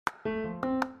Hello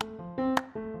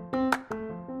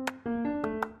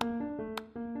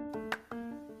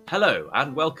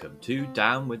and welcome to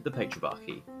Down with the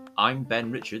Patriarchy. I'm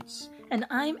Ben Richards. And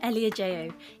I'm Elia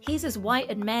Jo. He's as white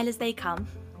and male as they come.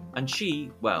 And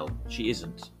she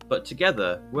isn't. But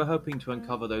together, we're hoping to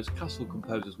uncover those classical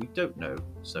composers we don't know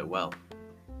so well.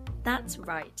 That's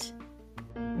right.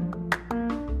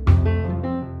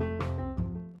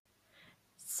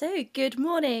 So, good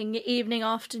morning, evening,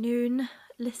 afternoon,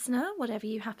 listener, whatever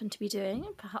you happen to be doing.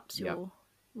 Perhaps you're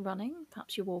running,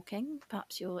 perhaps you're walking,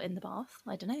 perhaps you're in the bath.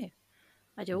 I don't know.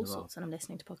 I do all sorts when I'm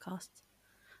listening to podcasts.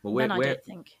 Well, I don't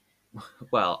think.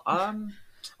 Well, I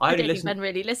don't think Ben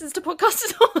really listens to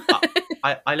podcasts at all.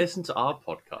 I listen to our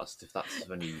podcast if that's of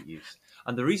any use.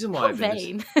 And the reason why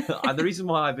the reason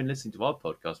why I've been listening to our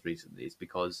podcast recently is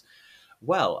because,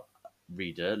 well,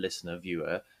 reader, listener,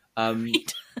 viewer,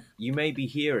 you may be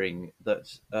hearing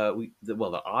that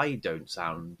that I don't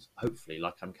sound, hopefully,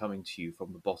 like I'm coming to you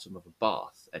from the bottom of a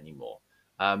bath anymore.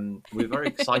 We're very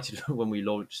excited when we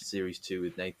launched Series 2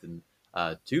 with Nathan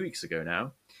 2 weeks ago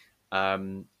now.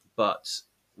 But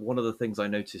one of the things I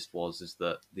noticed is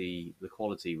that the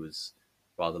quality was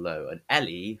rather low, and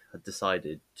Ellie had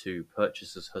decided to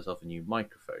purchase herself a new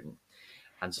microphone,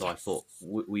 and so I thought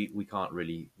we can't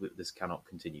really, this cannot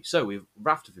continue. So we've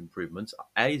raft of improvements.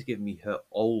 Ellie's given me her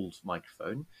old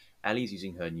microphone. Ellie's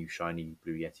using her new shiny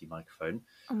Blue Yeti microphone.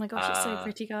 Oh my gosh, it's so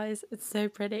pretty, guys! It's so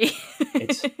pretty.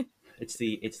 It's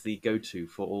the go-to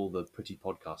for all the pretty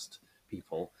podcast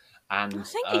people. And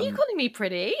are you calling me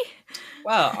pretty?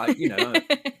 Well,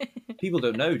 people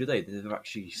don't know, do they? They've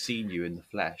actually seen you in the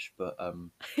flesh, but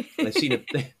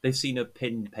they've seen a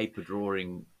pin paper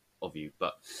drawing of you.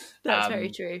 But that's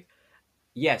very true.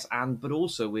 Yes, but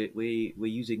also we're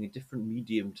using a different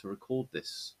medium to record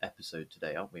this episode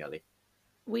today, aren't we, Ellie?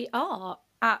 We are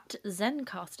at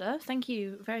Zencastr. Thank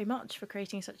you very much for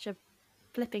creating such a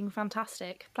flipping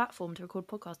fantastic platform to record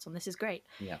podcasts on. This is great.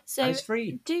 Yeah, so and it's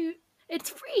free. It's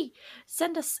free.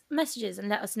 Send us messages and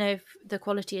let us know if the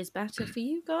quality is better for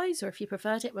you guys, or if you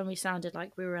preferred it when we sounded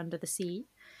like we were under the sea.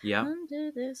 Yeah, under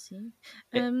the sea.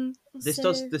 This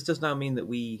does now mean that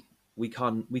we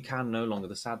can no longer.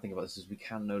 The sad thing about this is we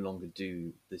can no longer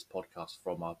do this podcast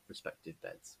from our respective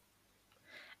beds.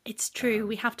 It's true.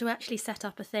 We have to actually set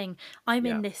up a thing. I'm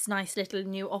in this nice little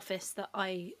new office that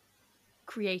I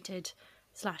created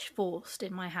 / forced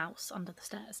in my house under the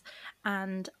stairs,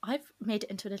 and I've made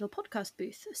it into a little podcast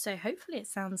booth, so hopefully it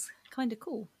sounds kind of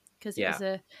cool, because it was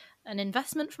an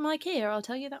investment from IKEA, I'll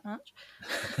tell you that much.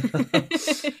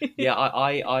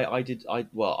 I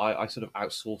sort of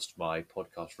outsourced my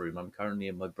podcast room. I'm currently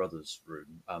in my brother's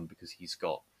room because he's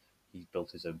built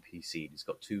his own PC. He's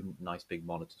got 2 nice big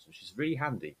monitors, which is really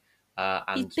handy.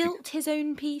 And he built his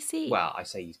own PC. Well, I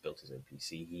say he's built his own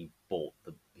PC.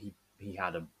 He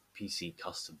had a PC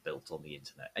custom built on the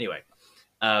internet. Anyway,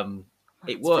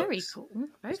 it works. Very cool.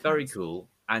 It's very cool,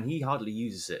 and he hardly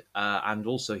uses it. And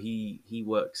also, he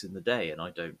works in the day, and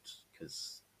I don't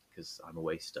because I'm a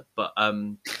waster. But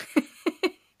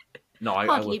no, I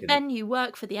work. Ben, you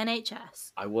work for the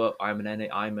NHS.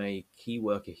 I'm a key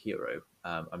worker hero.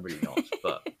 I'm really not,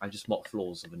 but I just mop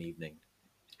floors of an evening.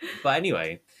 But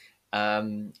anyway.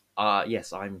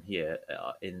 Yes, I'm here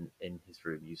in his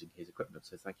room using his equipment,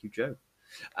 so thank you, Joe.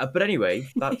 But anyway,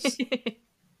 that's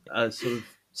a sort of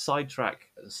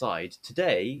sidetrack aside.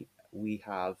 Today we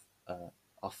have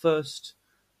our first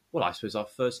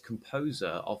composer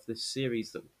of this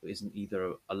series that isn't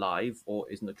either alive or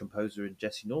isn't a composer in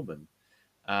Jesse Norman.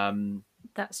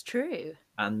 That's true.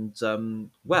 And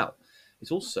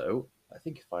it's also, I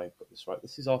think if I got this right,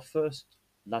 this is our first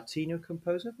Latino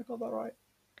composer. Have I got that right?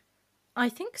 I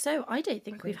think so. I don't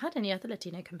think we've had any other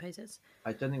Latino composers.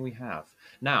 I don't think we have.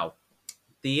 Now,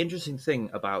 the interesting thing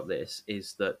about this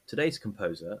is that today's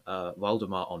composer,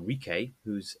 Waldemar Henrique,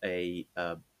 who's a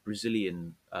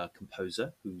Brazilian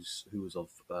composer who was of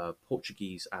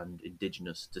Portuguese and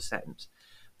indigenous descent.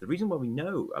 The reason why we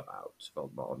know about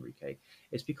Waldemar Henrique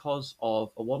is because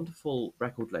of a wonderful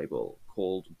record label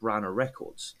called Brana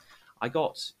Records. I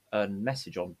got a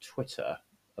message on Twitter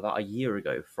about a year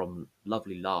ago from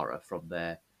lovely Lara from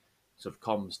their sort of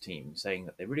comms team saying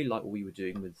that they really liked what we were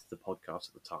doing with the podcast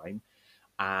at the time,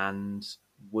 and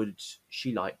would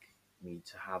she like me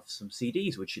to have some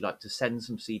CDs? Would she like to send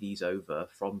some CDs over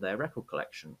from their record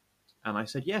collection? And I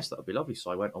said, yes, that would be lovely.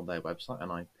 So I went on their website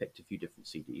and I picked a few different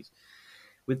CDs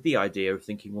with the idea of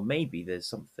thinking, well, maybe there's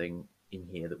something in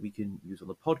here that we can use on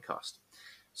the podcast.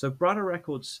 So Brana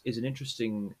Records is an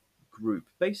interesting group.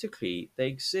 Basically, they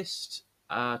exist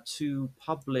to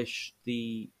publish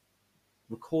the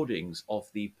recordings of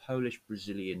the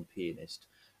Polish-Brazilian pianist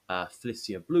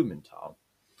Felicia Blumenthal.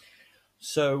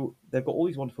 So they've got all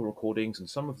these wonderful recordings, and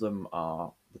some of them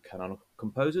are the canonical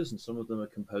composers, and some of them are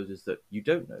composers that you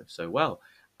don't know so well.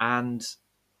 And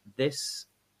this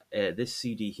this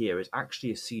CD here is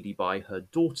actually a CD by her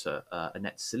daughter,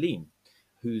 Annette Celine,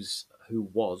 who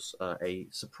was a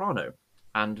soprano,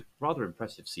 and rather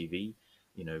impressive CV.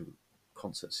 You know,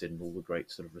 concerts in all the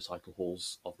great sort of recital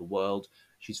halls of the world.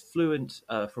 She's fluent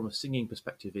from a singing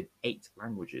perspective in 8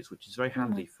 languages, which is very Oh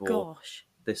handy my for gosh.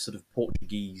 this sort of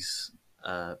Portuguese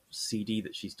CD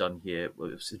that she's done here,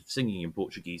 well, sort of singing in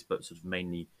Portuguese, but sort of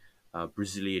mainly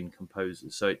Brazilian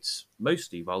composers. So it's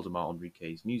mostly Valdemar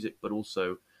Henrique's music, but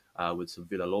also with some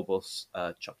Villa Lobos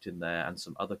chucked in there and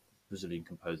some other Brazilian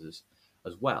composers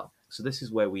as well. So this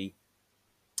is where we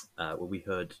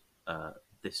heard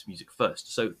this music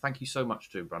first. So thank you so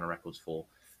much to Brana Records for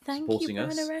Thank you, supporting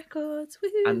Brana us, Records.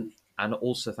 Woohoo! and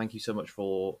also thank you so much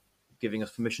for giving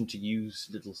us permission to use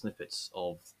little snippets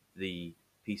of the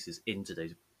pieces in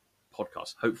today's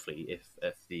podcast. Hopefully, if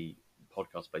the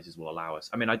podcast places will allow us.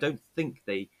 I mean, I don't think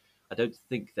their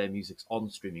music's on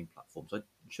streaming platforms. So it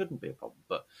shouldn't be a problem.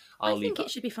 But I I'll leave think that.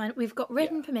 it should be fine. We've got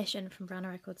written permission from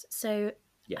Brana Records, so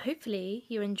Yeah. hopefully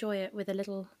you enjoy it with a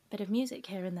little bit of music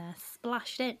here and there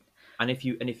splashed in. And if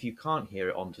you can't hear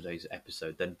it on today's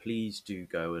episode, then please do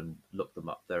go and look them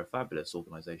up. They're a fabulous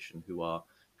organisation who are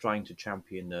trying to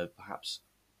champion the perhaps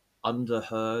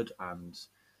underheard and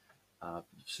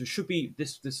so should be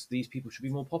these people should be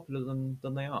more popular than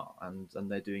they are, and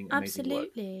they're doing amazing work.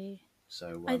 Absolutely.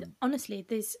 So honestly,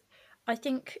 I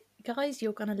think, guys,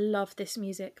 you're gonna love this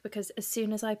music, because as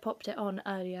soon as I popped it on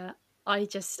earlier, I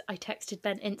texted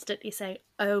Ben instantly saying,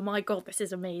 "Oh my god, this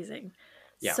is amazing!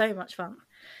 Yeah. So much fun."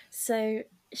 So,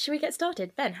 should we get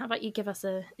started? Ben, how about you give us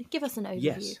an overview?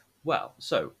 Yes. Well,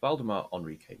 so Valdemar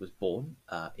Henrique was born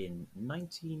in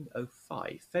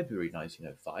 1905, February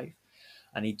 1905,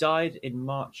 and he died in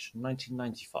March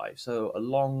 1995. So a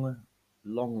long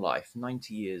life,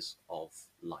 90 years of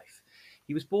life.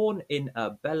 He was born in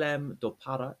Belém do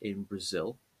Pará in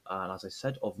Brazil, and as I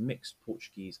said, of mixed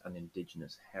Portuguese and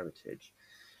indigenous heritage.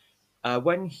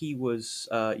 When he was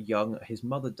young, his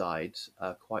mother died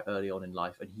quite early on in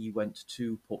life, and he went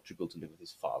to Portugal to live with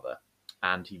his father,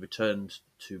 and he returned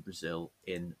to Brazil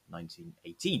in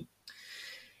 1918.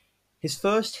 His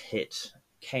first hit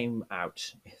came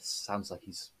out. It sounds like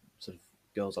he's sort of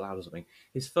Girls Aloud or something.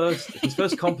 His first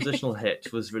compositional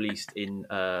hit was released in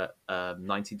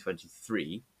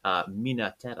 1923,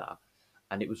 Mina Terra,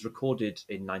 and it was recorded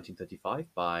in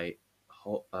 1935 by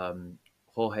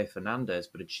Jorge Fernandez,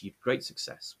 but achieved great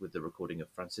success with the recording of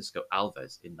Francisco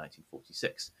Alves in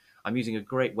 1946. I'm using a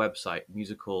great website,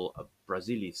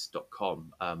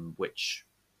 musicalbrasilis.com, which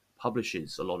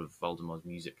publishes a lot of Valdemar's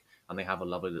music, and they have a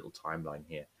lovely little timeline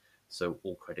here. So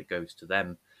all credit goes to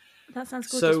them. That sounds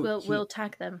gorgeous. So we'll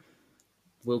tag them.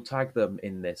 We'll tag them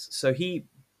in this. So he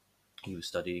was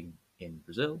studying in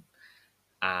Brazil,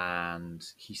 and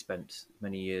he spent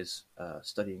many years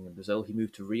studying in Brazil. He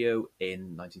moved to Rio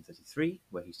in 1933,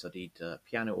 where he studied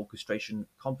piano orchestration,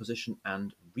 composition,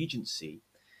 and regency.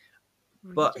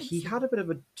 But he had a bit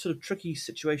of a sort of tricky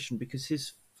situation because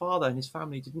his father and his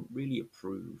family didn't really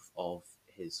approve of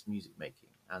his music making,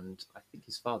 and I think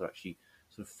his father actually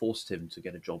sort of forced him to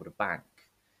get a job at a bank,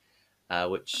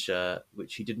 which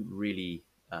he didn't really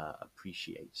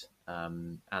appreciate,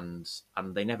 and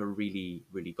they never really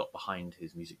got behind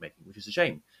his music making, which is a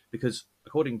shame because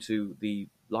according to the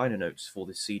liner notes for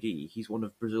this CD, he's one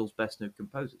of Brazil's best known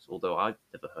composers. Although I've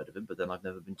never heard of him, but then I've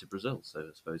never been to Brazil, so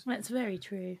I suppose that's very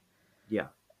true. Yeah.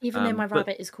 Even though my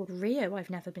rabbit is called Rio, I've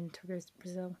never been to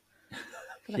Brazil.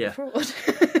 Yeah. Fraud.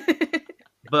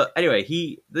 But anyway,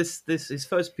 his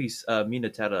first piece, Mina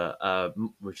Terra,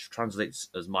 which translates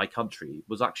as "My Country,"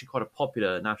 was actually quite a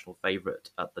popular national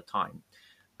favourite at the time.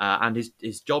 And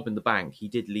his job in the bank, he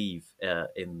did leave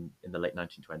in the late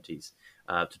 1920s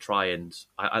to try and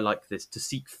I like this, to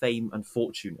seek fame and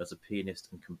fortune as a pianist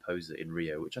and composer in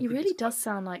Rio, which I think really does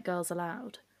sound like Girls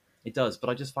Aloud. It does, but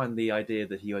I just find the idea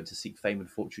that he went to seek fame and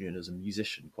fortune as a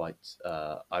musician quite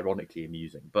ironically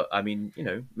amusing. But I mean,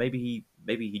 maybe he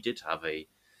did have a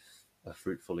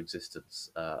fruitful existence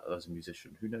as a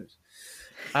musician. Who knows?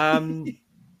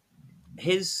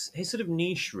 His sort of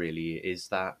niche really is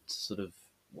that sort of.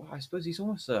 Well, I suppose he's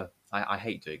almost a. I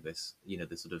hate doing this.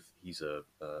 The sort of he's a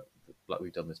like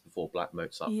we've done this before. Black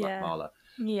Mozart, Black Mahler.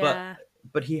 Yeah.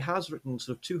 But he has written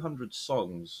sort of 200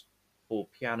 songs for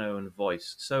piano and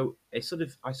voice. So it's sort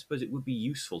of, I suppose it would be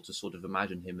useful to sort of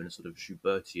imagine him in a sort of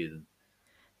Schubertian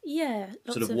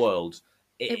sort of world.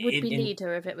 It would be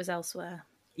Lieder if it was elsewhere.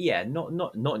 Yeah,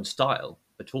 not in style,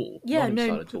 at all, Yeah, not in no.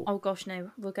 style at all. Oh gosh,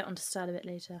 no. We'll get onto style a bit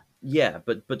later. Yeah,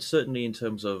 but certainly in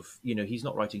terms of, he's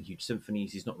not writing huge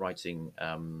symphonies, he's not writing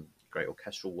great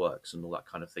orchestral works and all that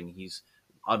kind of thing. He's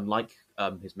unlike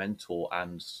his mentor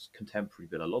and contemporary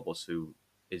Villa-Lobos, who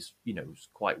is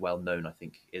quite well known, I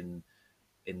think, in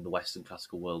the Western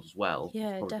classical world as well. He's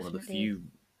Yeah, probably one of the definitely. few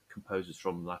composers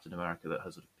from Latin America that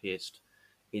has sort of pierced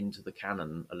into the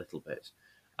canon a little bit.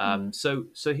 Mm.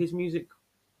 So his music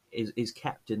is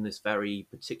kept in this very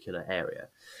particular area,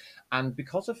 and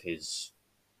because of his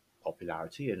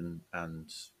popularity and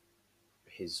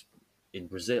his in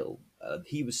Brazil,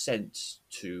 he was sent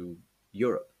to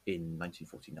Europe in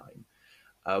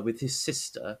 1949 with his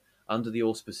sister under the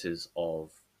auspices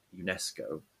of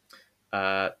UNESCO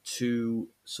to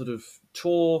sort of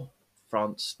tour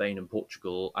France, Spain, and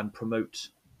Portugal and promote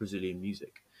Brazilian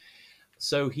music.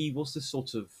 So he was this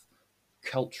sort of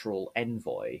cultural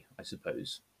envoy, I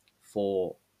suppose,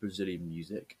 for Brazilian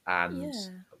music, and Yeah.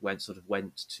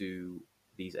 went to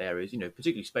these areas,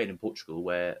 particularly Spain and Portugal,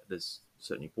 where there's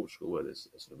certainly Portugal where there's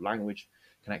a sort of language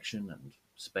connection, and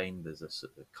Spain there's a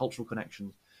sort of cultural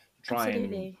connection. To try and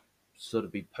Absolutely. sort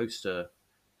of be poster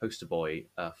boy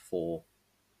for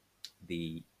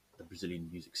the Brazilian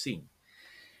music scene.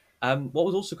 What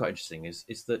was also quite interesting is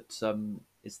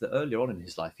that earlier on in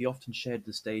his life he often shared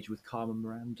the stage with Carmen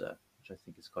Miranda, which I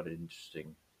think is quite an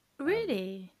interesting. Um,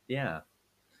 Really? yeah.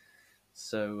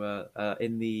 So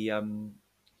in the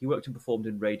he worked and performed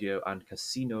in radio and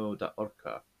Casino da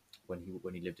Orca when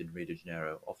he lived in Rio de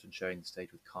Janeiro, often sharing the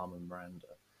stage with Carmen Miranda.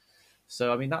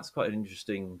 So I mean that's quite an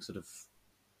interesting sort of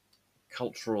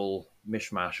cultural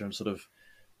mishmash and sort of,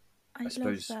 I I love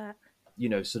suppose, that.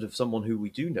 sort of someone who we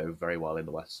do know very well in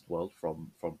the West world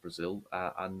from Brazil,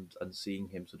 and seeing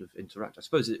him sort of interact. I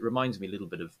suppose it reminds me a little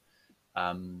bit of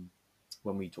um,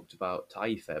 when we talked about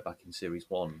Taife back in series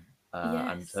one,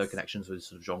 and her Yes. connections with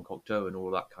sort of Jean Cocteau and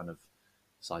all that kind of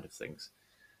side of things.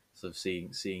 Sort of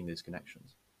seeing those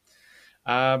connections.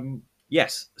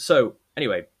 Yes. So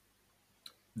anyway,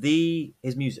 the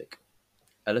his music.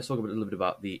 Let's talk a little bit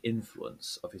about the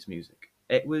influence of his music.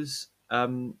 It was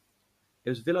Villa-Lobos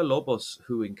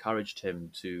who encouraged him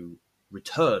to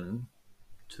return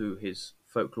to his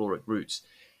folkloric roots.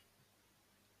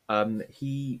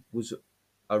 He was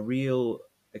a real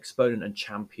exponent and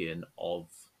champion of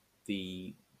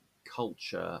the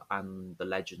culture and the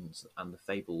legends and the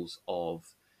fables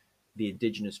of the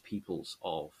indigenous peoples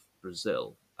of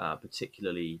Brazil,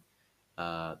 particularly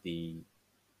the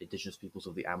indigenous peoples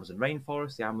of the Amazon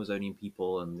rainforest, the Amazonian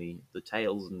people, and the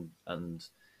tales and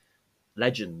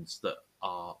legends that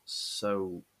are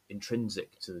so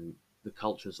intrinsic to the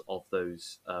cultures of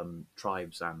those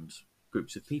tribes and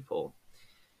groups of people.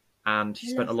 And he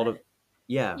I spent a love lot of, it.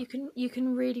 yeah, You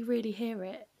can really, really hear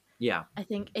it. yeah, I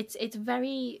think it's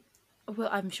very well,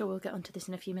 I'm sure we'll get onto this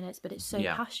in a few minutes, but it's so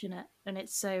yeah, passionate and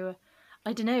it's so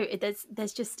I don't know,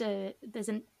 there's just there's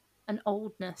an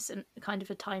oldness and kind of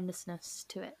a timelessness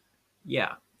to it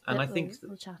yeah. And I that think that,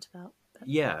 we'll chat about. But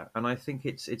yeah, and I think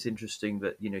it's interesting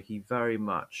that he very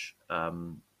much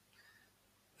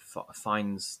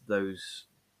finds those.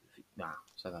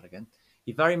 Say that again.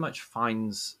 He very much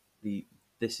finds the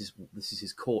this is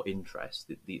his core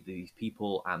interest. These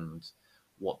people and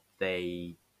what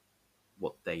they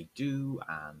what they do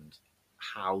and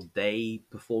how they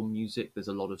perform music. There's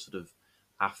a lot of sort of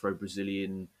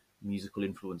Afro-Brazilian musical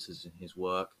influences in his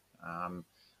work,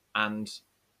 and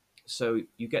so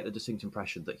you get the distinct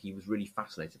impression that he was really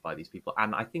fascinated by these people,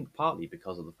 and I think partly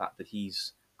because of the fact that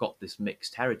he's got this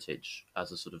mixed heritage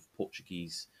as a sort of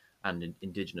Portuguese and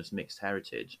indigenous mixed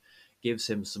heritage, gives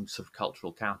him some sort of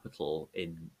cultural capital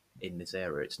in this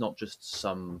area. It's not just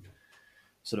some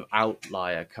sort of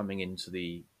outlier coming into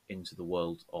the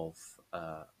world of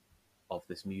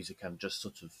this music and just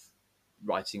sort of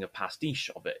writing a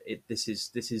pastiche of it. This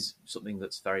is something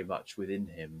that's very much within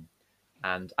him,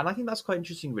 and I think that's quite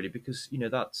interesting, really, because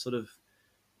that sort of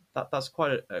that's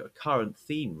quite a current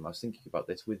theme. I was thinking about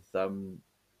this with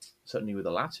certainly with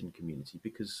the Latin community,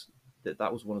 because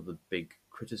that was one of the big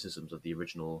criticisms of the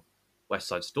original West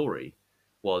Side Story,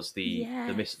 was the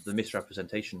yes.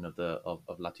 misrepresentation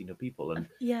of Latino people,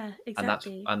 Yeah,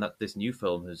 exactly. and that this new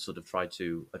film has sort of tried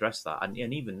to address that, and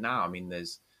even now, I mean,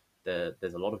 there's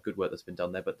a lot of good work that's been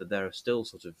done there, but there are still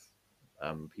sort of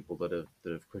people that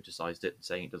have criticised it,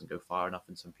 saying it doesn't go far enough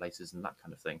in some places and that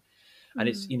kind of thing. And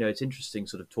it's Mm. it's interesting,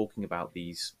 sort of talking about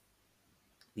these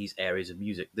areas of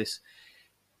music. This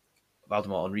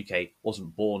Valdemar Enrique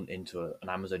wasn't born into an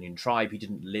Amazonian tribe. He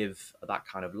didn't live that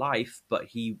kind of life, but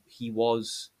he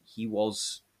was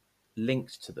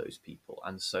linked to those people,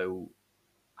 and so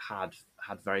had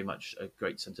had very much a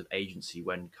great sense of agency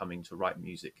when coming to write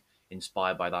music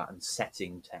inspired by that, and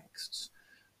setting texts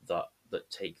that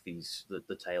take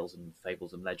the tales and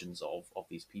fables and legends of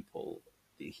these people.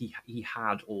 He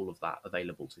had all of that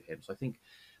available to him, so I think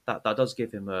that does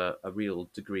give him a real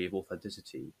degree of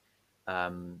authenticity.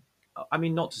 um, I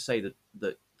mean, not to say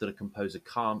that a composer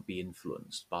can't be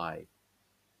influenced by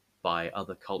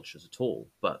other cultures at all,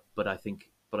 but I think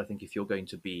if you're going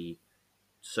to be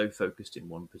so focused in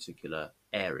one particular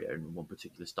area and one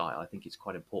particular style, I think it's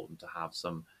quite important to have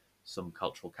some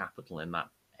cultural capital in that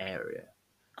area.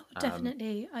 Oh, Um,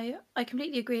 definitely. I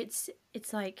completely agree.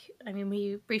 It's like, I mean,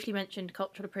 we briefly mentioned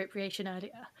cultural appropriation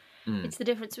earlier. mm, It's the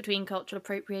difference between cultural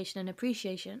appropriation and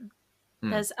appreciation. mm,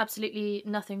 There's absolutely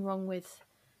nothing wrong with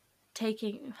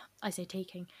taking, I say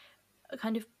taking,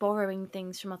 kind of borrowing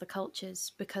things from other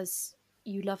cultures because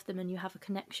you love them and you have a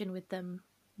connection with them,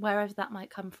 wherever that might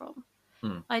come from.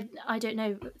 mm, I don't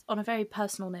know. On a very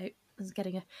personal note, I was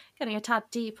getting a tad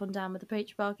deep on Down with the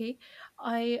Patriarchy.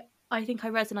 I I think I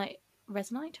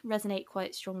resonate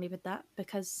quite strongly with that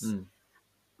because mm,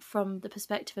 from the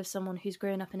perspective of someone who's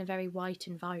grown up in a very white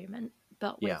environment,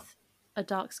 but yeah. with a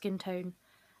dark skin tone,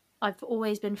 I've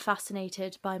always been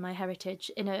fascinated by my heritage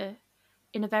in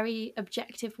a very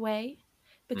objective way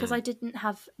because I Mm, didn't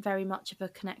have very much of a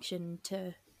connection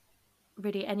to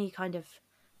really any kind of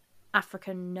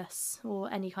Africanness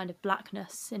or any kind of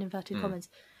blackness in inverted mm, commas,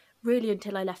 really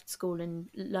until I left school and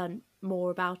learned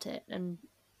more about it and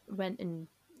went and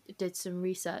did some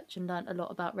research and learned a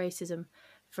lot about racism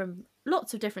from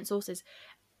lots of different sources.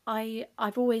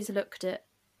 I've always looked at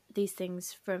these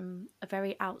things from a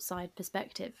very outside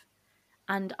perspective,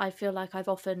 and I feel like I've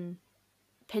often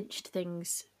pinched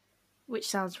things, which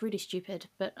sounds really stupid,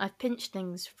 but I've pinched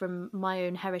things from my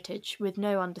own heritage with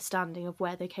no understanding of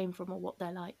where they came from or what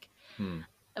they're like. mm,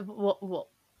 What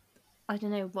I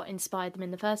don't know what inspired them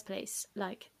in the first place,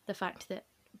 like the fact that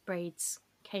braids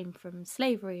came from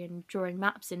slavery and drawing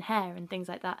maps in hair and things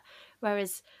like that.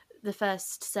 Whereas the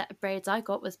first set of braids I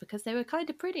got was because they were kind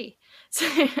of pretty. So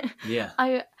yeah.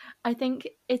 I I think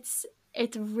it's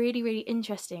really really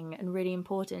interesting and really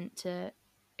important to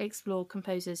explore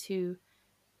composers who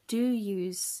do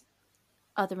use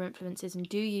other influences and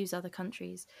do use other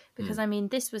countries, because Mm, I mean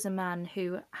this was a man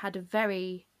who had a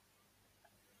very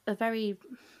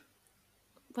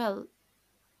well,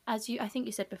 as you I think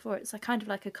you said before, it's a kind of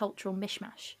like a cultural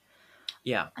mishmash.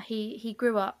 yeah. He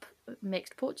grew up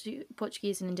mixed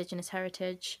Portuguese and indigenous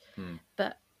heritage, Mm,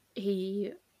 but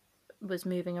he was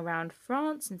moving around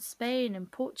France and Spain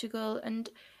and Portugal, and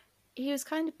he was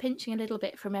kind of pinching a little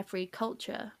bit from every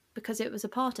culture because it was a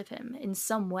part of him in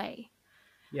some way.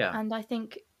 yeah. And I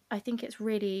think it's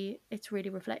really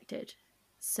reflected.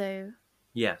 So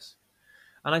Yes.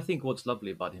 And I think what's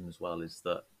lovely about him as well is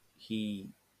that he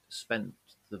spent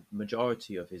the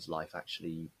majority of his life,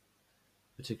 actually,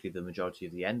 particularly the majority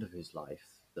of the end of his life,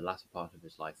 the latter part of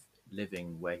his life,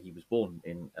 living where he was born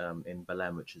in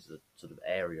Belém, which is a sort of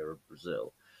area of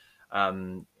Brazil.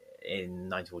 Um, in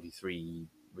 1943, he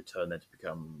returned there to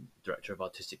become director of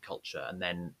artistic culture, and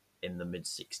then in the mid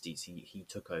 60s, he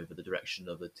took over the direction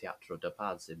of the Teatro da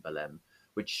Paz in Belém,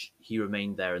 which he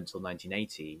remained there until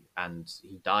 1980, and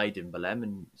he died in Belém,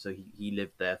 and so he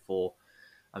lived there for,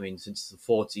 I mean, since the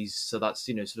 40s. So that's,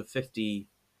 sort of 50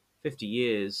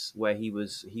 years where he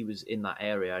was in that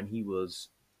area, and he was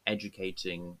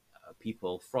educating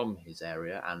people from his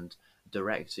area and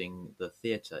directing the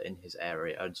theatre in his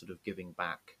area and sort of giving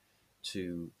back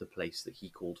to the place that he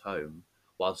called home,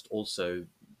 whilst also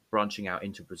branching out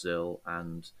into Brazil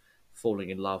and falling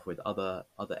in love with other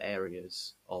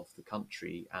areas of the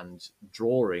country and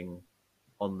drawing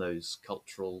on those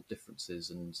cultural differences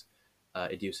and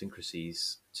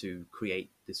idiosyncrasies to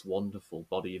create this wonderful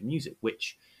body of music,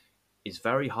 which is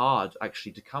very hard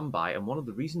actually to come by. And one of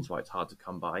the reasons why it's hard to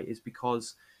come by is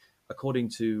because, according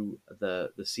to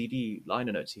the CD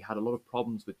liner notes, he had a lot of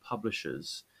problems with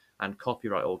publishers and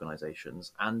copyright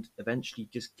organizations, and eventually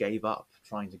just gave up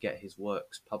trying to get his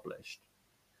works published,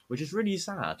 which is really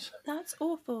sad. that's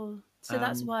awful. So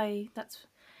that's Um, why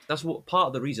that's what part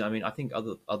of the reason. I mean, I think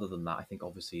other than that, I think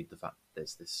obviously the fact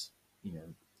there's this,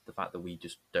 the fact that we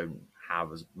just don't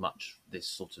have as much this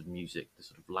sort of music, this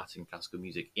sort of Latin classical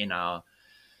music in our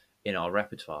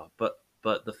repertoire.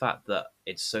 But the fact that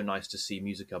it's so nice to see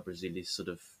Musica Brasilis sort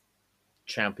of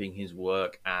championing his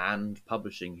work and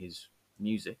publishing his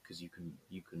music, because you can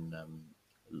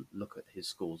look at his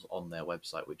scores on their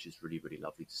website, which is really really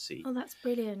lovely to see. oh, that's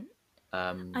brilliant.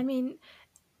 I Um, mean,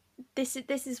 this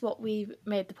is what we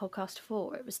made the podcast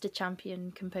for. It was to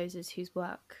champion composers whose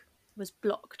work was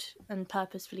blocked and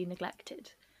purposefully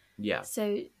neglected. yeah.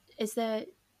 So, is there?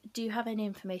 do you have any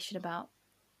information about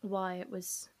why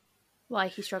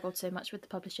he struggled so much with the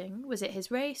publishing? Was it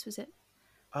his race? Was it?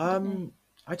 I don't know.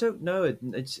 I don't know.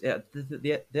 It's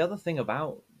the other thing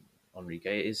about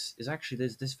Enrique is actually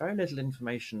there's very little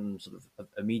information sort of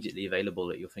immediately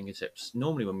available at your fingertips.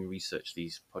 Normally, when we research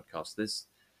these podcasts,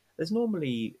 there's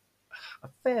normally a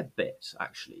fair bit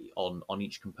actually on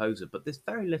each composer, but there's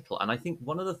very little. And I think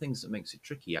one of the things that makes it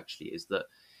tricky actually is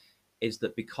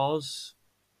that because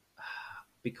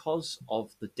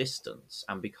of the distance,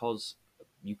 and because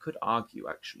you could argue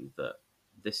actually that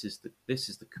this is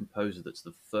the composer that's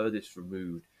the furthest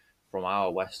removed from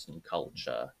our Western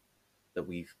culture that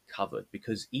we've covered,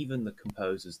 because even the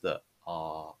composers that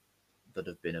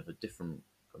have been of a different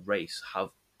race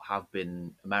have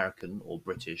been American or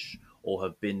British, or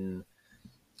have been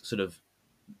sort of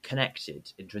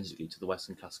connected intrinsically to the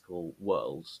Western classical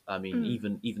world. I mean,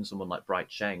 even someone like Bright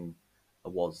Cheng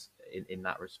was in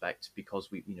that respect,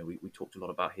 because we talked a lot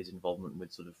about his involvement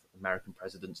with sort of American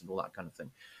presidents and all that kind of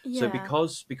thing. So Yeah.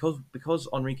 because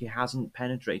Enrique hasn't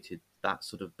penetrated that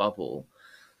sort of bubble,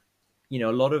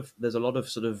 there's a lot of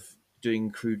sort of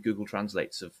doing crude Google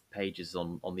translates of pages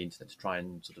on the internet to try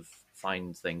and sort of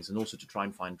find things, and also to try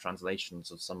and find translations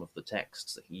of some of the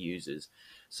texts that he uses.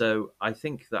 So I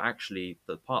think that actually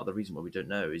the part of the reason why we don't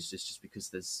know is just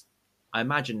because I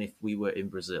imagine if we were in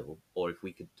Brazil, or if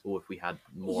we had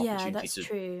more opportunity that's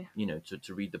true.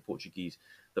 to read the Portuguese,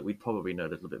 that we'd probably know a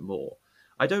little bit more.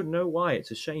 I don't know why.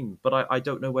 It's a shame, but I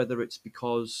don't know whether it's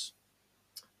because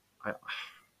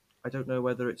I don't know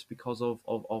whether it's because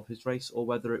of his race, or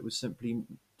whether it was simply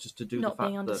just to do with Not the fact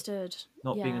being understood. that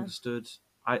not being Yeah. understood.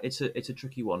 It's a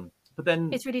tricky one. But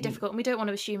then It's really difficult, and we don't want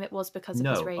to assume it was because of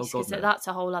his no, oh race, god, because no. that's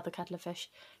a whole other kettle of fish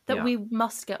that Yeah, we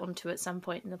must get onto at some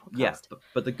point in the yeah. podcast.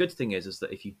 But the good thing is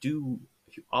that if you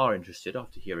are interested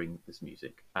after hearing this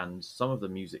music, and some of the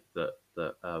music that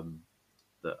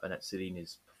Annette Celine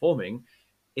is performing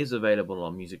is available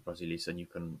on Music Brasilis, and you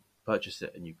can purchase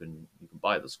it, and you can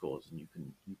buy the scores, and you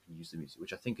can use the music,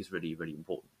 which I think is really, really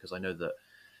important, because I know that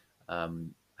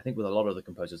I think with a lot of the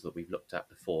composers that we've looked at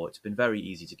before, it's been very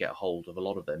easy to get a hold of a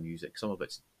lot of their music. Some of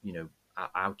it's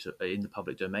out in the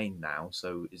public domain now,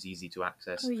 so it's easy to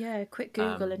access. Oh yeah, quick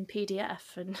Google and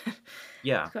PDF, and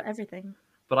Yeah, it's got everything.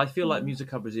 but I feel like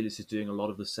Musica Brasilis is doing a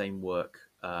lot of the same work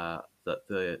that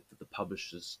the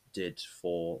publishers did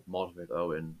for Modern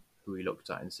Owen, who we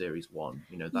looked at in series one.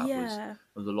 That was Yeah. there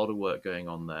was a lot of work going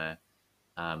on there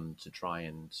to try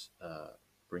and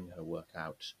bring her work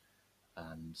out,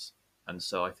 and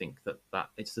so I think that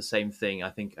it's the same thing. I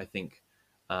think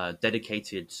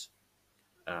dedicated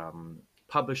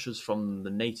publishers from the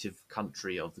native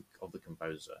country of the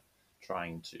composer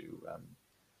trying to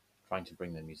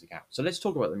bring their music out. So let's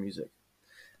talk about the music.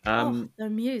 The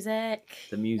music.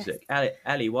 The Yes. music.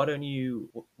 Ellie, what do you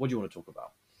want to talk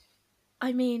about?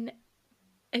 I mean,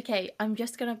 okay, I'm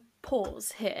just going to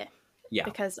pause here. Yeah.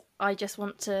 Because I just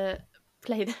want to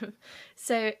play them.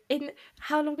 So,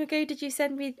 how long ago did you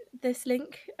send me this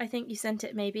link? I think you sent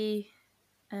it maybe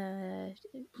 2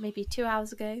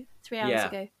 hours ago, 3 hours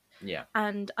ago. Yeah.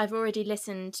 And I've already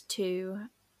listened to,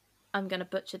 I'm going to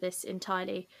butcher this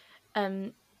entirely,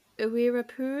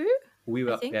 Uirapuru?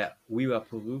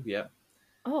 Uirapuru, yeah.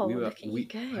 Oh, look at you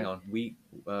go. Hang on.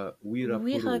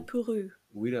 Uirapuru.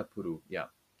 Uirapuru, yeah.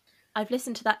 I've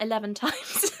listened to that 11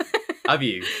 times. Have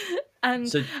you? And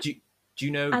so do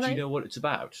you know what it's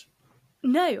about?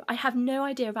 No, I have no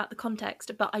idea about the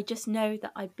context, but I just know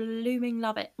that I blooming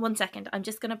love it. 1 second, I'm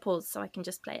just going to pause so I can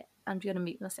just play it. I'm going to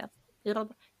mute myself.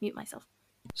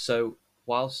 So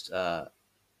whilst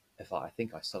if I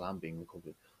think I still am being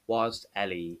recorded, whilst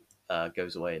Ellie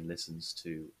goes away and listens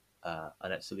to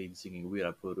Annette Celine singing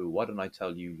Uirapuru, why don't I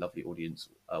tell you, lovely audience,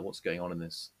 what's going on in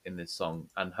this song,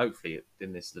 and hopefully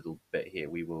in this little bit here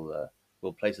we'll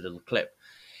place a little clip.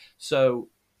 So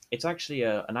it's actually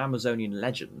an Amazonian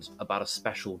legend about a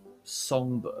special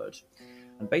songbird,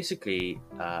 and basically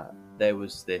there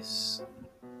was this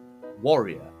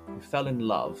warrior who fell in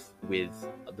love with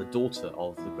the daughter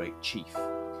of the great chief,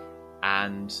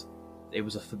 and it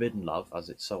was a forbidden love, as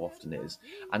it so often is,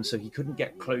 and so he couldn't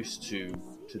get close to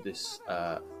this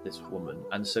woman,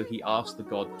 and so he asked the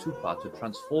god Tupa to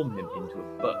transform him into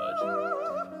a bird,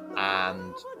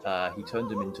 and he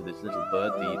turned him into this little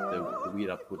bird, the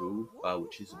Uirapuru,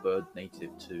 which is a bird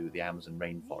native to the Amazon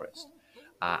rainforest,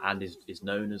 and is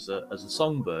known as a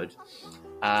songbird.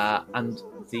 And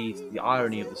the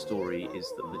irony of the story is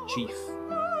that the chief,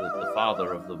 the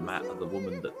father of the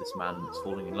woman that this man is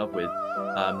falling in love with,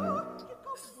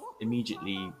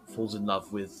 immediately falls in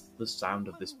love with the sound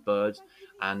of this bird,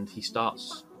 and he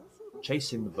starts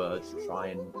chasing the bird to try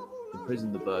and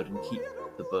imprison the bird and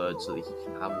the bird so that he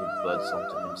can have all the bird song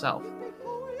to himself.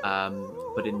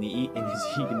 But in his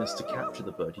eagerness to capture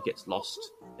the bird, he gets lost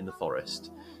in the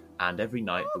forest, and every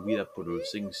night the Wirapuru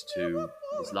sings to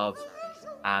his love,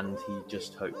 and he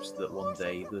just hopes that one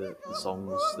day the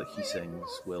songs that he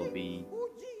sings will be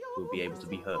able to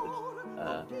be heard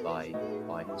by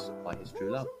his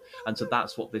true love. And so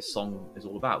that's what this song is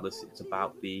all about. It's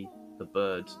about the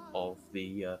bird of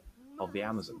the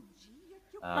Amazon.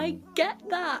 I get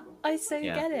that. I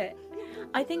get it.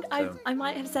 I think I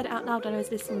might have said it out loud when I was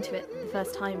listening to it the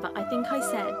first time, but I think I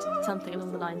said something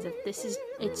along the lines of,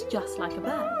 it's just like a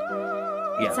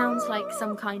bird. Yeah. It sounds like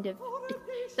some kind of...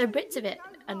 there are bits of it,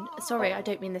 and sorry, I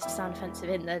don't mean this to sound offensive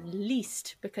in the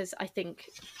least, because I think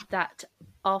that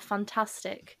our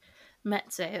fantastic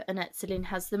mezzo, Annette Celine,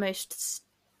 has the most,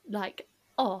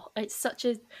 it's such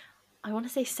a... I want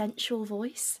to say sensual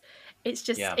voice. It's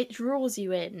just, it draws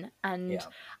you in. And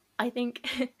I think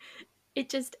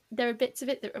there are bits of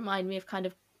it that remind me of kind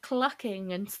of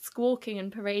clucking and squawking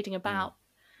and parading about.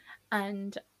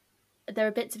 And there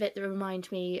are bits of it that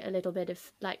remind me a little bit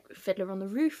of like Fiddler on the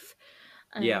Roof.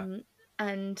 And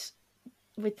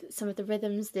with some of the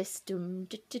rhythms, this dum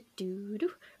do do do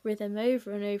do rhythm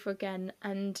over and over again.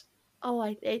 And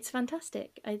it's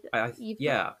fantastic.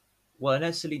 Well,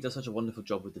 Annette Celine does such a wonderful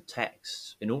job with the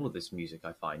text in all of this music,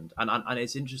 I find. And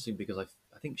it's interesting because I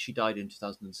think she died in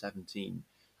 2017.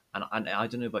 And I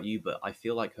don't know about you, but I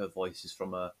feel like her voice is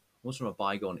almost from a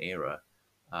bygone era.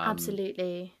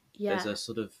 Absolutely, yeah.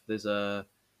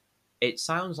 It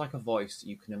sounds like a voice that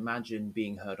you can imagine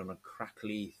being heard on a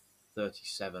crackly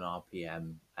 37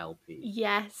 RPM LP.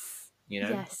 Yes. You know?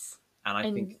 Yes. And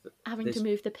I think having to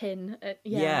move the pin.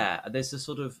 There's a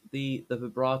sort of the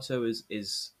vibrato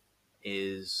is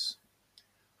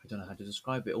I don't know how to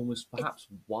describe it, almost perhaps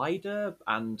wider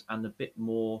and a bit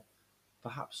more,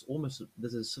 perhaps almost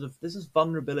there's this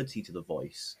vulnerability to the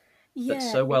voice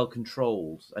that's so well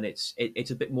controlled, and it's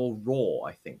a bit more raw,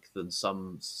 I think, than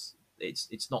some.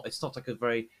 It's not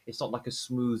like a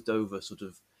smoothed over sort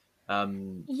of.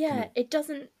 It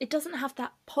doesn't have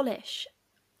that polish,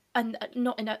 and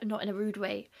not in a rude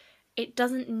way. It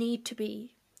doesn't need to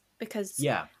be, because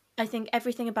I think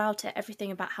everything about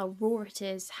how raw it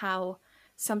is, how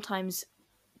sometimes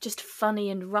just funny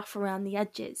and rough around the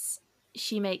edges,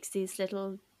 she makes these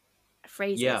little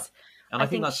phrases. Yeah, and I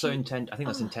think that's I think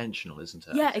that's intentional, isn't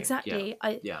it? Yeah, exactly.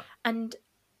 And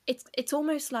it's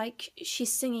almost like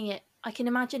she's singing it. I can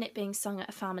imagine it being sung at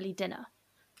a family dinner.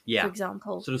 For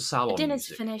example, sort of salon dinner's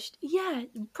music. Finished. Yeah,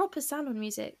 proper salon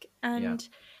music, and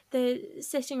they're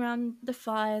sitting around the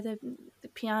fire. The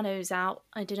piano's out.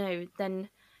 I don't know. Then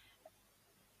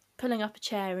pulling up a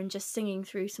chair and just singing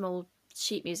through some old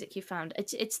sheet music you found.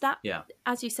 It's that,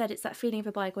 as you said, it's that feeling of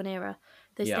a bygone era.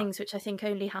 Those things which I think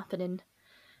only happen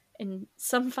in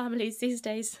some families these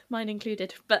days, mine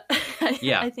included. But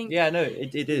I think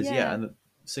it is. Yeah, and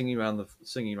singing around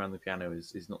the piano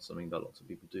is not something that lots of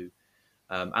people do.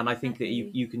 And I think that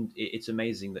you can. It's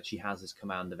amazing that she has this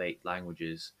command of 8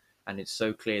 languages, and it's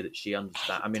so clear that she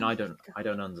understands. I mean, I don't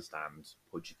understand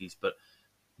Portuguese, but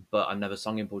I've never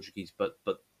sung in Portuguese. But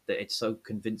it's so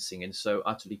convincing and so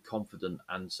utterly confident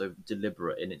and so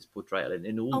deliberate in its portrayal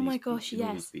in all. Oh my gosh, yes.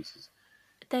 All these pieces.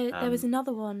 There was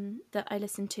another one that I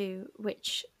listened to,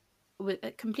 which was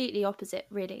completely opposite,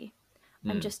 really.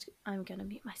 I'm going to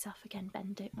mute myself again,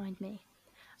 Ben. Don't mind me.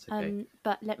 Okay.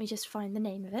 But let me just find the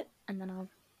name of it, and then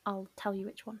I'll tell you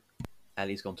which one.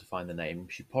 Ellie's gone to find the name.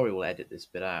 She probably will edit this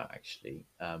bit out, actually,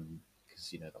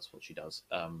 because that's what she does.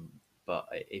 But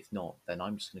if not, then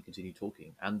I'm just going to continue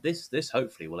talking, and this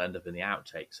hopefully will end up in the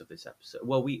outtakes of this episode.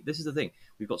 Well, this is the thing.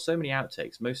 We've got so many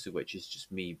outtakes, most of which is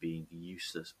just me being a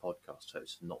useless podcast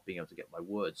host and not being able to get my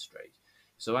words straight.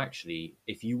 So actually,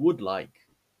 if you would like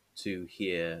to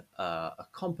hear a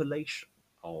compilation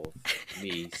of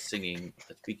me singing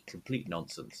and speaking complete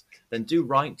nonsense, then do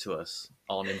write to us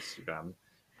on Instagram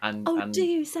and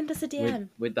do send us a DM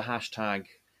with the hashtag.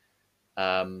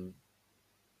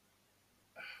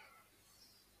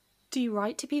 Do you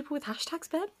write to people with hashtags,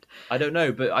 Ben? I don't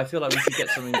know, but I feel like we should get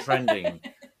something trending.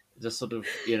 Just sort of,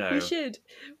 We should.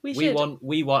 We want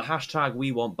hashtag.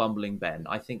 We want bumbling Ben.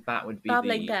 I think that would be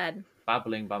babbling Ben.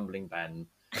 Babbling bumbling Ben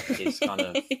is kind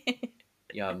of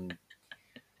yeah.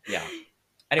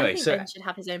 Anyway, so Ben should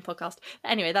have his own podcast.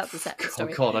 Anyway, that's a separate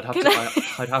story. Oh God,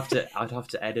 I'd have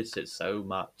to edit it so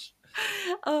much.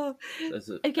 Oh,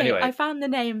 okay. Anyway. I found the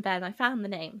name, Ben. I found the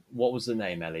name. What was the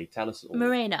name, Ellie? Tell us all.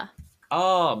 Morena.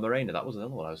 Ah, Morena. That was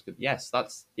another one I was good. Yes.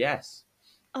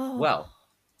 Oh. Well,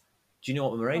 do you know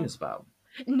what Morena's about?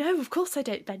 No, of course I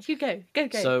don't, Ben. You go.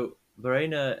 So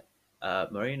Morena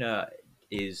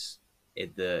is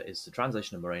the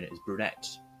translation of Morena is brunette,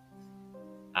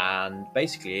 and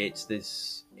basically it's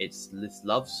this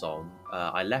love song.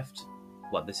 I left.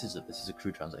 Well, this is a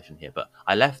crude translation here, but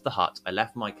I left the hut, I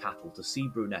left my cattle to see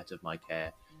brunette of my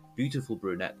care, beautiful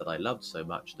brunette that I loved so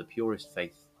much, the purest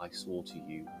faith I swore to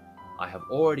you. I have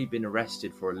already been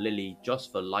arrested for a lily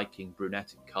just for liking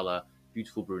brunette in colour,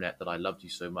 beautiful brunette that I loved you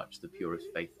so much, the purest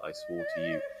faith I swore to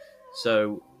you.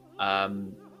 So,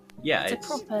 yeah, it's a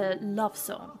proper love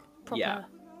song,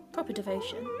 proper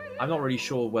devotion. I'm not really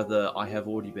sure whether I have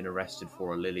already been arrested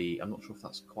for a lily. I'm not sure if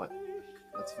that's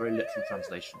a very literal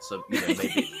translation. So,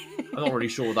 maybe I'm not really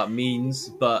sure what that means,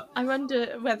 but I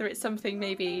wonder whether it's something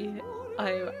maybe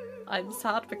I'm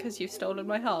sad because you've stolen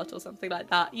my heart or something like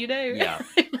that. Yeah,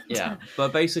 yeah.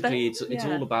 But basically, it's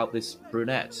all about this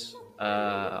brunette.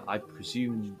 I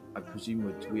presume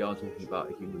we are talking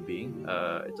about a human being.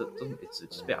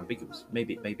 It's a bit ambiguous.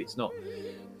 Maybe it's not.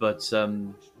 But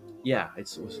yeah,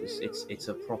 it's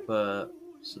a proper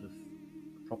sort of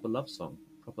proper love song,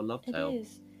 proper love tale. It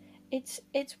is.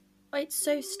 It's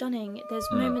so stunning. There's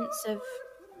moments of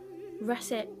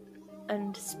recit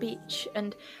and speech,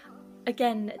 and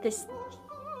again,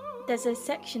 there's a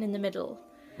section in the middle.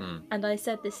 And I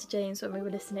said this to James when we were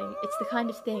listening. It's the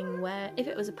kind of thing where if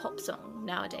it was a pop song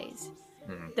nowadays,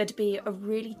 there'd be a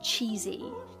really cheesy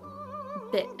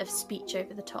bit of speech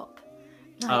over the top.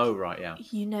 Like, oh right, yeah.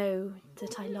 You know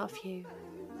that I love you.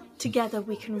 Together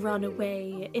we can run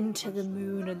away into the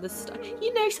moon and the star.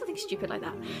 Something stupid like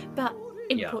that. But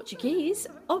in Portuguese,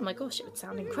 oh my gosh, it would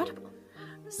sound incredible.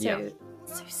 So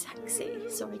sexy.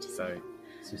 Sorry to say.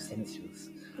 So sensuous.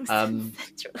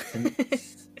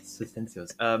 So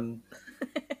sensuous.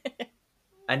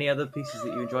 Any other pieces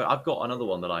that you enjoyed? I've got another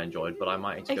one that I enjoyed, but I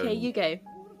might need to go. Okay, you go.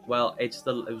 Well, it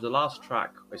was the last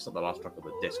track. It's not the last track of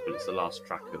the disc, but it's the last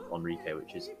track of Enrique,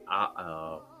 which is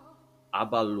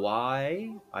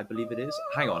Abaluai, I believe it is.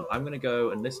 Hang on, I'm going to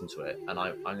go and listen to it, and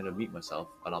I'm going to mute myself,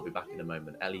 and I'll be back in a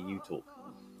moment. Ellie, you talk.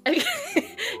 Okay.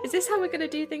 Is this how we're going to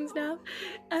do things now?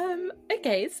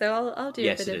 Okay, so I'll do.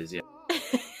 Yes, it is. Yeah.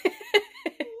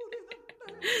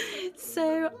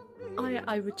 So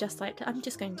I would just like to, I'm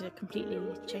just going to completely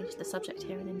change the subject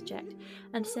here and interject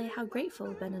and say how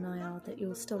grateful Ben and I are that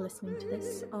you're still listening to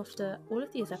this after all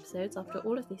of these episodes, after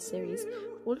all of these series.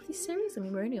 I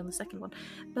mean, we're only on the second one,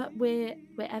 but we're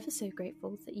ever so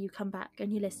grateful that you come back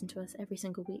and you listen to us every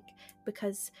single week,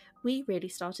 because we really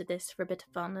started this for a bit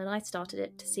of fun, and I started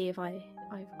it to see if I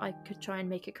could try and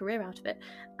make a career out of it,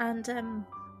 and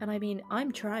I mean,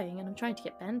 I'm trying, and I'm trying to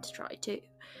get Ben to try too,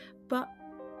 but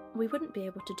we wouldn't be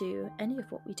able to do any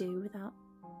of what we do without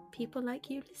people like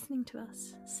you listening to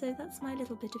us. So that's my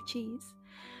little bit of cheese.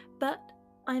 But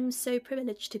I'm so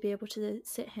privileged to be able to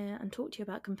sit here and talk to you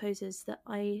about composers that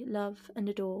I love and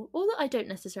adore, or that I don't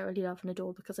necessarily love and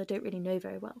adore because I don't really know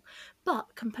very well,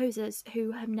 but composers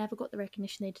who have never got the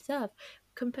recognition they deserve,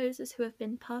 composers who have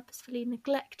been purposefully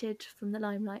neglected from the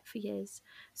limelight for years.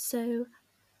 So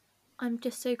I'm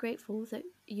just so grateful that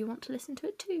you want to listen to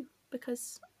it too,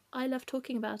 because I love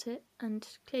talking about it, and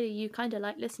clearly you kind of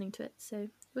like listening to it, so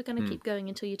we're going to keep going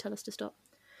until you tell us to stop.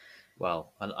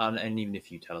 Well, and even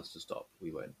if you tell us to stop,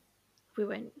 we won't. We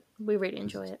won't. We really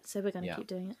enjoy it, so we're going to keep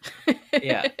doing it.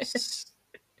 Yeah,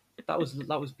 that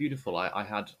was beautiful. I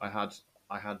had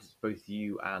both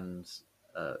you and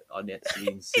Annette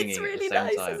singing it's really at the same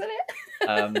nice, time.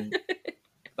 Isn't it?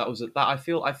 That was that. I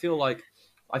feel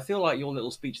like your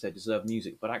little speech there deserved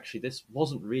music, but actually this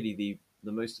wasn't really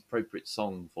the most appropriate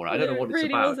song for it. I don't know what it's really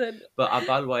about, wasn't. But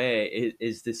Abaluaye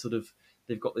is this sort of,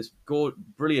 they've got this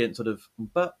brilliant sort of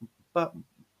but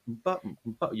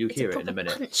you hear it in a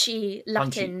minute. Punchy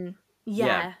Latin,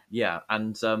 yeah,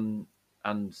 and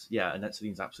Annette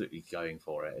Celine's absolutely going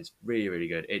for it. It's really, really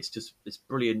good. It's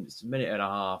brilliant. It's a minute and a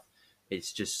half.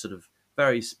 It's just sort of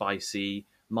very spicy,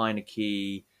 minor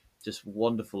key, just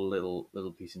wonderful little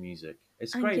piece of music.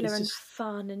 It's angular great. It's and just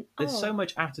fun, and there's so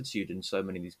much attitude in so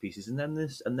many of these pieces, and then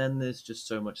there's just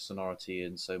so much sonority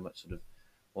and so much sort of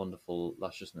wonderful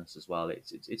lusciousness as well.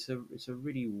 It's a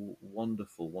really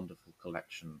wonderful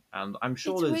collection, and I'm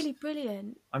sure it's there's really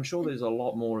brilliant. I'm sure there's a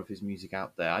lot more of his music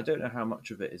out there. I don't know how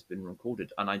much of it has been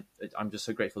recorded, and I'm just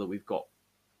so grateful that we've got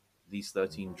these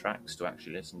 13 tracks to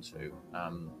actually listen to.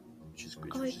 Which is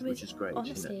great.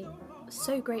 Honestly,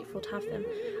 so grateful to have them.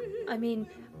 I mean,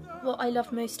 what I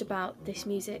love most about this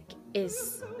music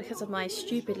is, because of my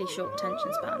stupidly short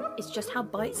attention span, it's just how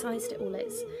bite-sized it all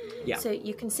is. Yeah. So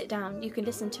you can sit down, you can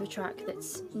listen to a track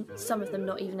that's, some of them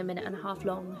not even a minute and a half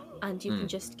long, and you can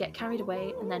just get carried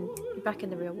away and then be back in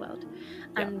the real world.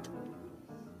 And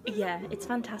Yeah, it's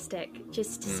fantastic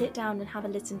just to Mm. sit down and have a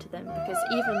listen to them, because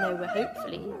even though we're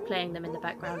hopefully playing them in the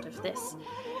background of this,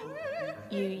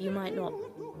 you might not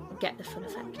get the full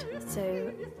effect.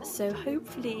 So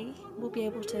hopefully we'll be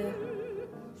able to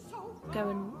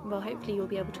hopefully you'll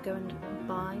be able to go and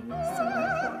buy some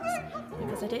records,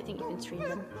 because I don't think you can stream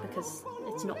them, because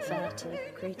it's not fair to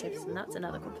creatives, and that's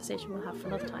another conversation we'll have for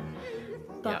another time.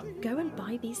 But go and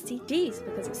buy these CDs,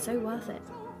 because it's so worth it.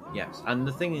 Yes, and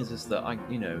the thing is that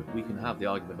we can have the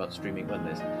argument about streaming when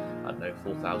there's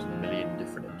 4,000 million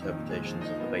different interpretations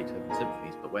of the Beethoven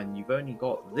symphonies, but when you've only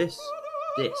got this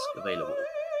disc available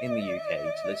in the UK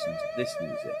to listen to this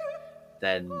music,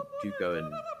 then do go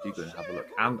and have a look.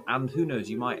 And who knows,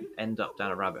 you might end up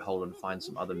down a rabbit hole and find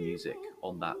some other music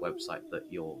on that website that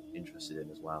you're interested in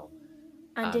as well.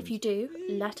 And if you do,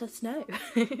 let us know.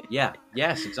 Yeah.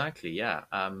 Yes. Exactly. Yeah.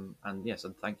 And yes,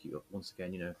 and thank you once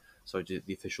again. So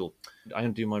the official. I'm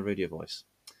going to do my radio voice.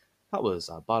 That was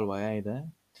Balwaye there,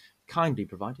 kindly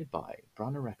provided by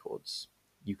Branner Records.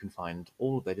 You can find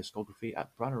all of their discography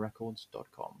at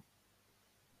brannerrecords.com.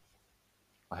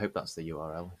 I hope that's the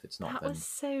URL. If it's not, that then... was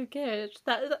so good.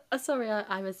 Sorry,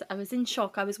 I was in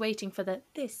shock. I was waiting for the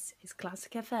 "This is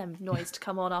Classic FM" noise to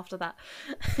come on after that.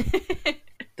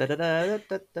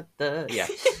 Yeah.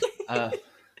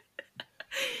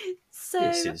 So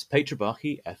this is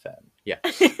Patriarchy FM. Yeah.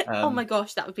 Oh my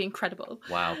gosh, that would be incredible.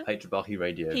 Wow, Patriarchy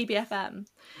Radio. PBFM.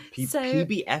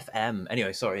 PBFM.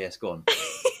 Anyway, sorry. Yes, go on.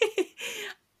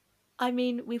 I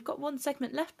mean, we've got one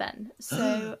segment left, Ben.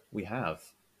 So we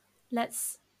have.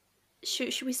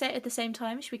 Should we say it at the same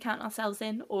time? Should we count ourselves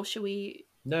in, or should we?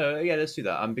 No, yeah, let's do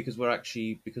that. Because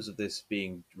because of this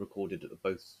being recorded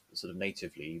both sort of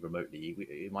natively, remotely,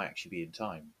 it might actually be in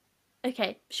time.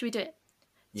 Okay, should we do it?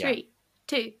 Yeah. 3,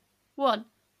 2, 1.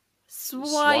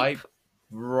 Swipe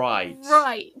right.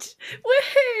 Right.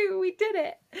 Woohoo! We did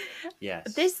it.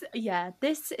 Yes. This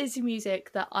is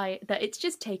music that it's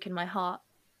just taken my heart.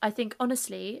 I think,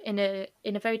 honestly, in a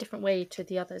very different way to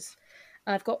the others.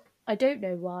 I don't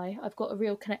know why, I've got a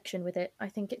real connection with it. I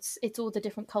think it's all the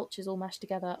different cultures all mashed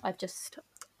together. I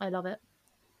love it.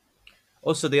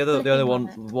 Also, the other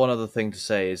one other thing to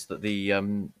say is that the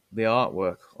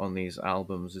artwork on these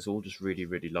albums is all just really,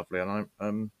 really lovely, and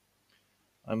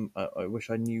I wish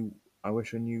I knew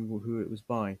who it was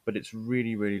by, but it's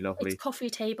really, really lovely. It's coffee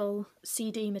table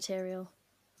CD material.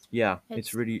 Yeah,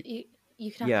 it's really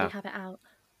you can actually have it out.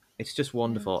 It's just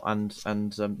wonderful, and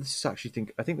this is actually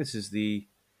I think this is the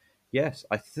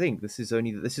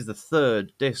the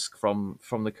third disc from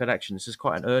the collection. This is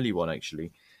quite an early one,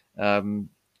 actually.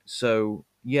 So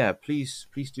yeah, please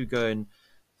do go and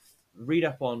read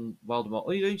up on Waldemar.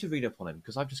 Oh, you don't need to read up on him,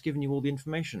 because I've just given you all the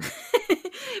information.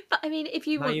 But I mean, if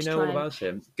you now want you to know try all about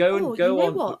him. Go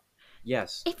on. What?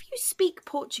 Yes. If you speak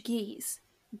Portuguese,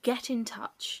 get in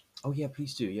touch. Oh yeah,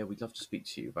 please do. Yeah, we'd love to speak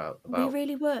to you about we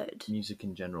really would. Music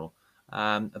in general.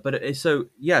 So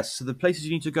the places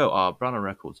you need to go are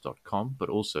brannerrecords.com, but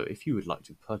also if you would like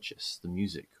to purchase the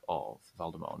music of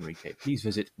Waldemar Henrique, please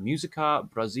visit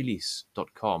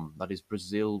musicabrasilis.com. That is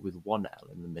Brazil with one L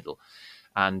in the middle.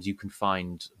 And you can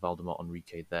find Waldemar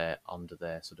Henrique there under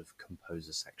their sort of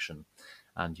composer section.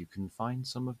 And you can find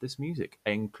some of this music,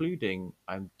 including,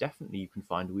 you can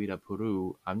find Uira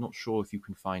Puru. I'm not sure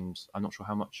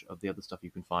how much of the other stuff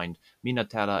you can find. Mina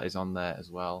Terra is on there as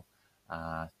well.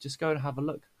 Just go and have a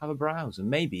look, have a browse, and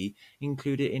maybe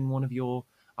include it in one of your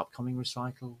upcoming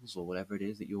recitals or whatever it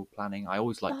is that you're planning. I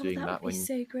always like doing that. That would be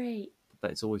so great.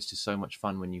 But it's always just so much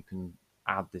fun when you can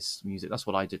add this music. That's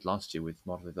what I did last year with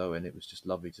Morvedó, and it was just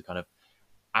lovely to kind of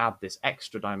add this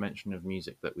extra dimension of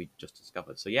music that we just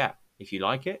discovered. So yeah, if you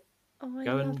like it,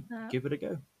 go and give it a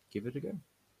go. Give it a go.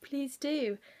 Please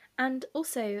do. And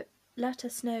also let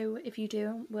us know if you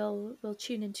do. We'll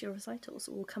tune into your recitals,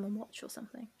 or we'll come and watch or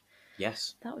something.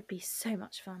 Yes. That would be so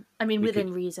much fun. I mean,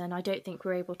 within reason. I don't think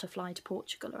we're able to fly to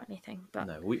Portugal or anything. But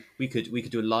no, we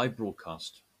could do a live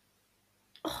broadcast.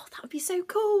 Oh, that would be so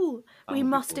cool. We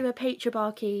must do a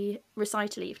Patriarchy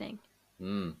recital evening.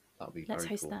 That would be Let's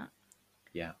host cool. that.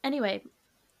 Yeah. Anyway,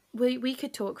 we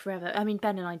could talk forever. I mean,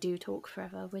 Ben and I do talk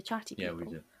forever. We're chatty people. Yeah, we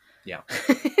do. Yeah.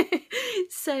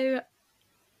 So,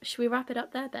 should we wrap it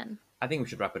up there, Ben? I think we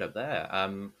should wrap it up there.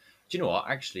 Do you know what?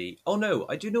 Actually, oh no,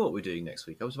 I do know what we're doing next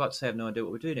week. I was about to say I have no idea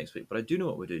what we're doing next week, but I do know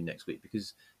what we're doing next week,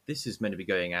 because this is meant to be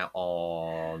going out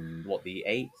on, the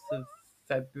 8th of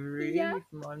February, Yeah. if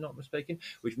I'm not mistaken.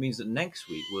 Which means that next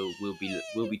week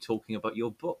we'll be talking about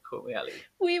your book, won't we, Ellie?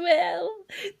 We will.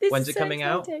 This When's is it so coming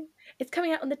out? exciting. It's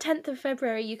coming out on the 10th of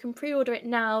February. You can pre-order it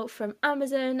now from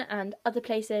Amazon and other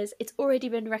places. It's already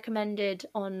been recommended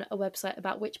on a website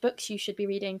about which books you should be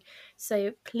reading.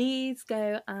 So please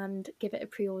go and give it a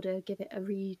pre-order, give it a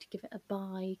read, give it a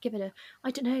buy, give it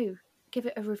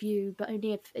a review, but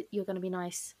only if you're going to be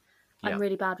nice. Yeah. I'm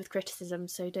really bad with criticism,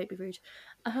 so don't be rude.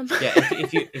 Yeah,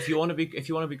 if you want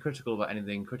to be critical about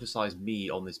anything, criticize me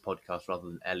on this podcast rather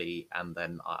than Ellie, and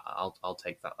then I'll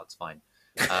take that. That's fine.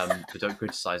 But don't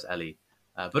criticize Ellie.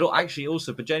 But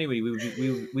genuinely,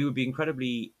 we would be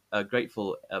incredibly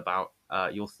grateful about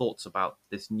your thoughts about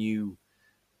this new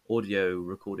audio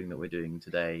recording that we're doing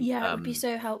today. Yeah, it would be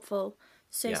so helpful.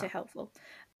 So helpful.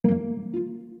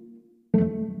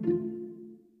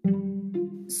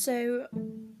 So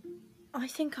I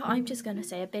think I'm just going to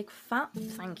say a big fat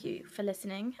thank you for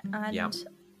listening, and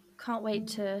can't wait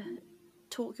to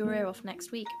talk your ear off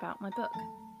next week about my book.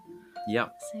 Yeah.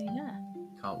 So yeah.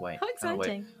 Can't wait. How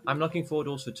exciting. I'm looking forward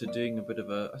also to doing a bit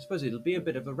of I suppose it'll be a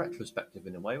bit of a retrospective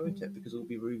in a way, won't it? Because we'll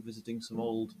be revisiting some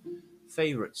old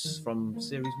favourites from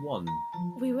Series 1.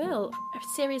 We will.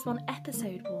 Series 1,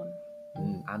 Episode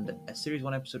 1. And Series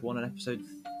 1, Episode 1 and Episode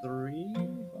 3, if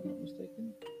I'm not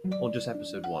mistaken. Or just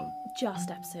Episode 1? Just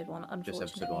Episode 1, unfortunately.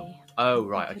 Just Episode 1. Oh,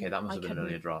 right, okay, that must have been an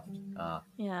earlier draft.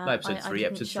 Yeah. No, Episode 3.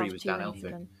 Episode 3 was Dan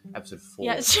Elphick. Episode 4.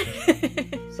 Yeah, it's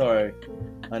true. Sorry.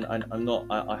 I'm not.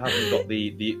 I haven't got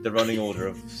the running order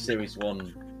of Series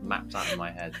 1 mapped out in my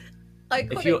head.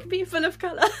 Iconic, be full of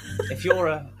colour. If you are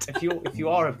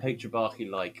a patriarchy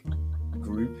like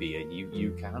groupie and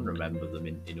you can remember them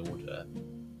in order,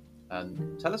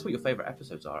 tell us what your favourite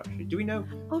episodes are. Actually, do we know?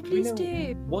 Oh, please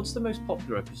do. What's the most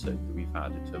popular episode that we've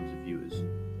had in terms of viewers?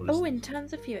 Oh, in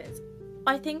terms of viewers,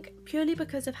 I think purely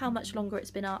because of how much longer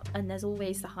it's been up, and there's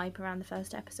always the hype around the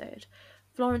first episode.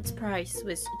 Florence Price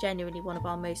was genuinely one of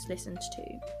our most listened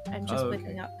to. I'm just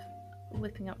whipping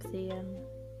up the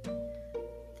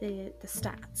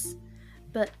stats.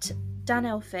 But Dan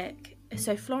Elphick,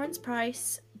 so Florence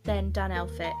Price, then Dan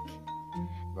Elphick,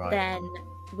 right. Then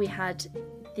we had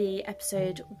the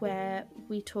episode where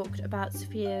we talked about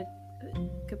Sophia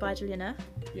Gubaidulina,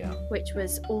 which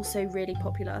was also really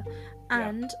popular,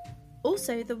 and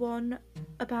also the one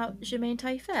about Jermaine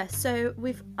Taillefer. So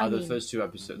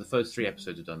the first 3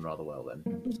 episodes have done rather well then.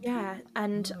 Yeah,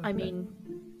 and I mean,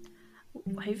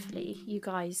 hopefully you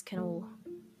guys can all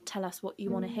tell us what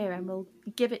you want to hear, and we'll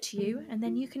give it to you, and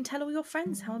then you can tell all your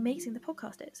friends how amazing the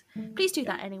podcast is. Please do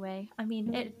that anyway. I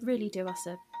mean, it really do us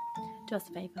a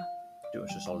favour. Do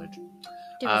us a solid.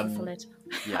 Do us a solid.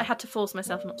 Yeah. I had to force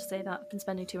myself not to say that. I've been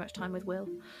spending too much time with Will.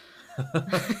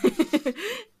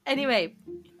 Anyway,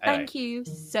 thank you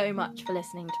so much for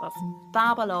listening to us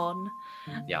babble on.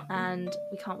 Yeah. And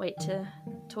we can't wait to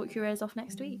talk your ears off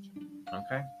next week.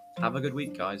 Okay. Have a good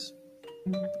week, guys.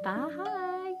 Bye.